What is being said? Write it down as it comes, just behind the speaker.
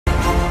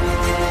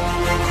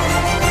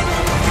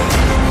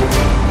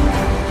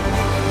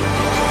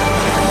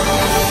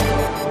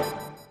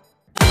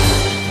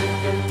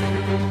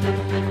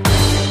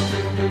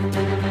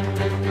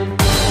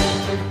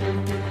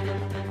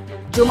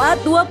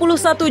Jumat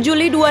 21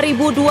 Juli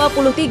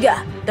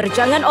 2023,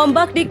 terjangan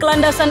ombak di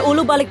Kelandasan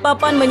Ulu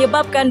Balikpapan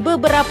menyebabkan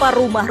beberapa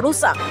rumah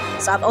rusak.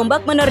 Saat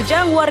ombak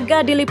menerjang, warga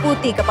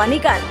diliputi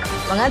kepanikan.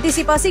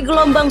 Mengantisipasi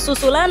gelombang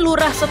susulan,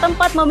 lurah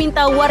setempat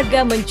meminta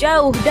warga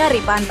menjauh dari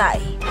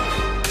pantai.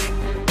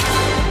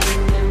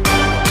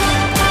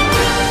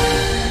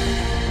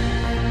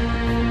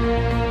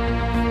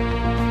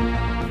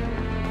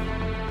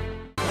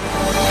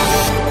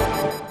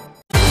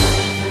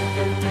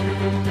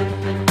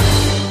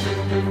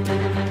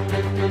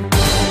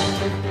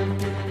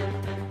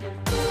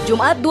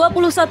 Jumat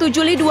 21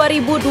 Juli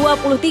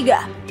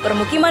 2023,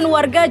 permukiman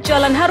warga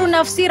Jalan Harun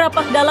Nafsi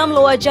Rapak Dalam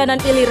Loajanan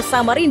Ilir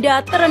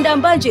Samarinda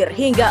terendam banjir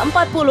hingga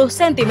 40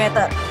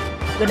 cm.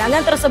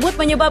 Genangan tersebut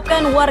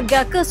menyebabkan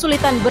warga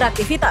kesulitan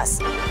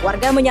beraktivitas.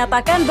 Warga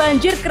menyatakan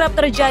banjir kerap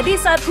terjadi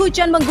saat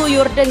hujan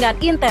mengguyur dengan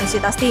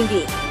intensitas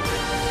tinggi.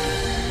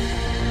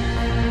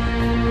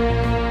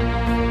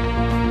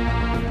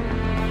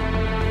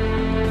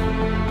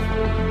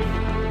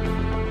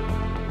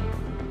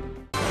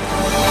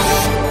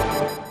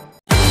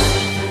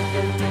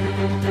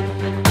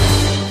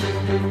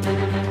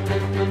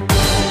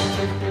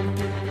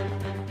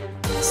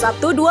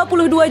 Sabtu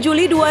 22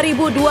 Juli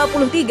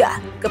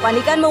 2023,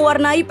 kepanikan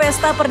mewarnai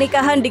pesta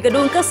pernikahan di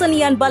Gedung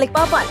Kesenian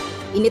Balikpapan.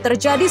 Ini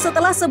terjadi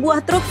setelah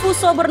sebuah truk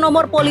fuso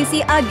bernomor polisi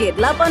AG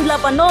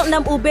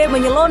 8806UB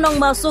menyelonong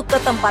masuk ke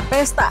tempat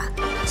pesta.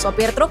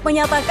 Sopir truk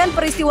menyatakan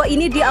peristiwa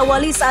ini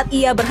diawali saat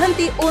ia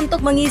berhenti untuk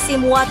mengisi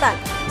muatan.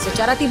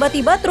 Secara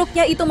tiba-tiba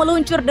truknya itu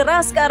meluncur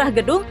deras ke arah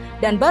gedung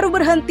dan baru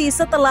berhenti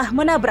setelah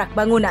menabrak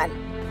bangunan.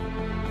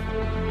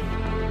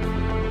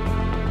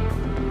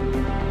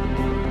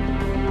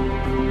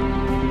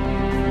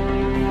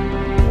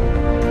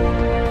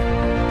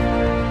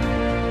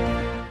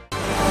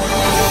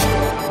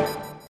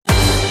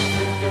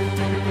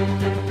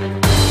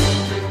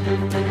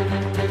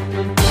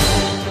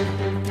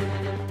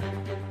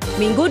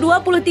 Minggu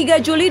 23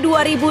 Juli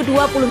 2023,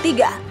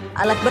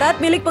 alat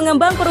berat milik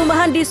pengembang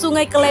perumahan di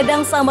Sungai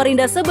Keledang,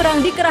 Samarinda Seberang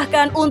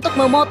dikerahkan untuk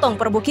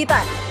memotong perbukitan.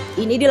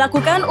 Ini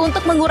dilakukan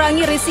untuk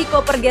mengurangi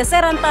risiko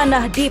pergeseran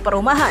tanah di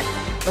perumahan.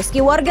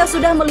 Meski warga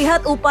sudah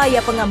melihat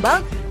upaya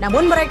pengembang,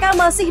 namun mereka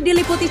masih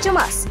diliputi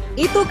cemas.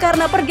 Itu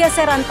karena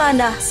pergeseran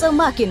tanah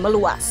semakin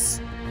meluas.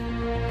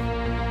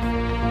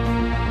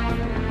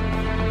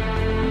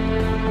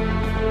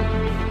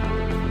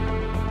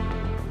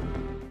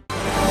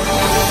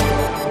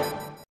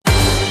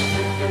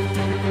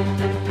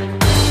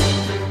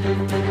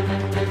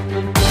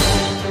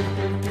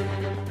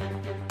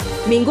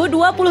 Minggu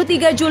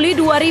 23 Juli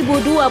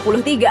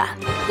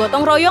 2023,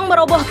 gotong royong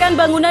merobohkan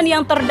bangunan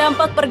yang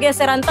terdampak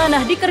pergeseran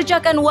tanah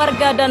dikerjakan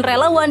warga dan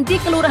relawan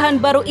di Kelurahan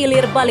Baru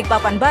Ilir,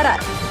 Balikpapan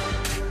Barat.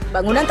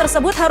 Bangunan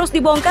tersebut harus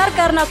dibongkar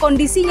karena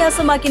kondisinya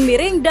semakin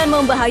miring dan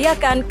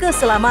membahayakan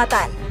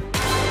keselamatan.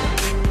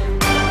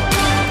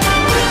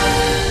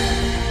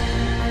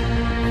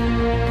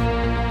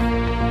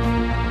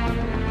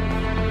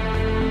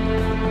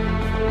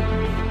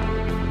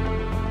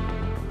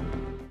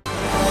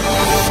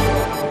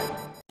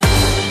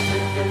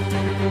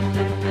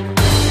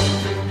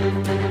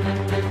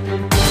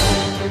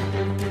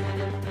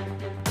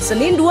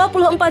 Senin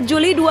 24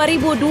 Juli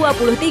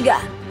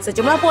 2023,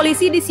 sejumlah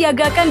polisi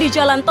disiagakan di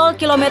Jalan Tol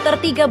kilometer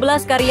 13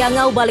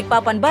 Karyangau,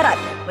 Balikpapan Barat,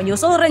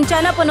 menyusul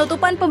rencana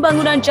penutupan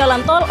pembangunan jalan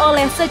tol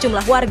oleh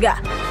sejumlah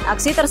warga.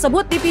 Aksi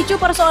tersebut dipicu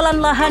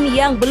persoalan lahan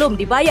yang belum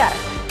dibayar.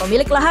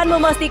 Pemilik lahan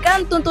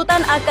memastikan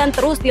tuntutan akan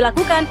terus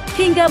dilakukan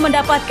hingga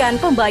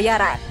mendapatkan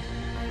pembayaran.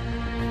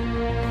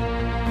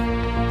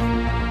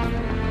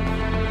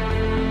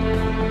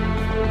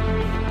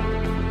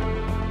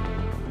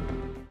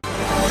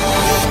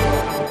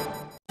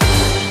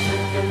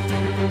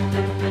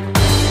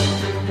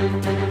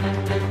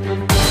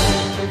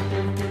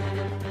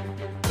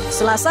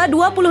 Selasa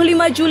 25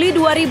 Juli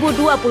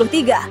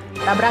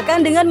 2023,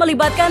 tabrakan dengan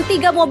melibatkan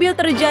 3 mobil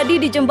terjadi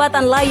di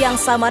Jembatan Layang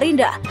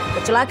Samarinda.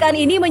 Kecelakaan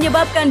ini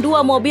menyebabkan 2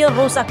 mobil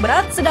rusak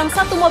berat, sedang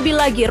 1 mobil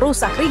lagi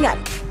rusak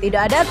ringan. Tidak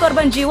ada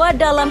korban jiwa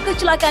dalam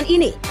kecelakaan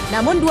ini,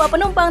 namun 2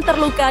 penumpang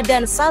terluka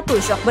dan 1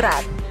 syok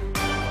berat.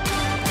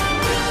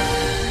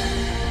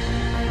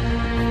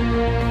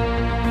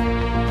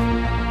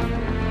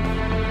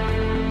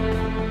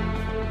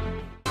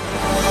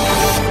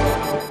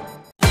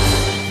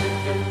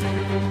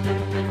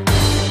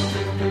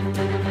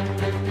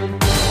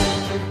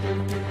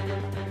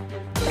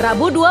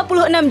 Rabu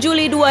 26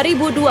 Juli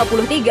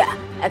 2023,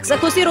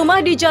 eksekusi rumah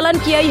di Jalan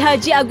Kiai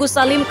Haji Agus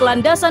Salim,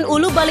 Kelandasan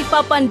Ulu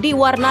Balikpapan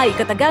diwarnai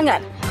ketegangan.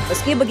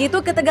 Meski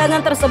begitu, ketegangan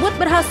tersebut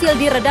berhasil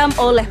diredam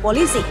oleh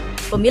polisi.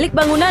 Pemilik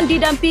bangunan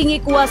didampingi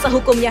kuasa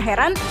hukumnya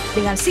heran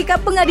dengan sikap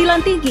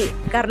pengadilan tinggi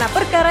karena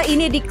perkara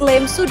ini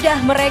diklaim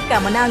sudah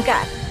mereka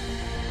menangkan.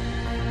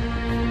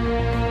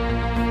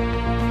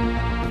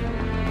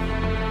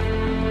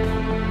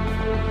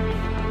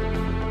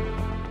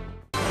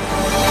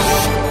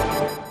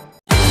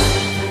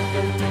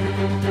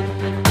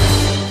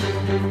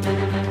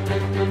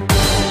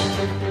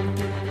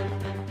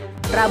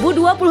 Rabu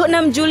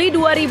 26 Juli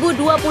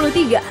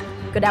 2023,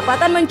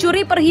 Kedapatan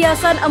mencuri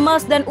perhiasan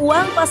emas dan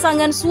uang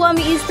pasangan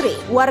suami istri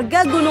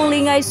warga Gunung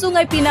Lingai,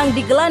 Sungai Pinang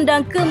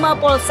digelandang ke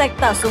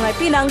Mapolsekta Sungai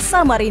Pinang,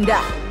 Samarinda.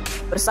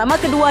 Bersama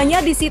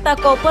keduanya disita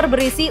koper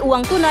berisi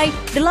uang tunai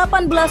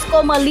 18,5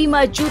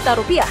 juta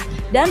rupiah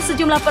dan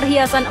sejumlah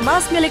perhiasan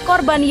emas milik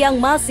korban yang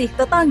masih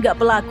tetangga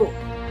pelaku.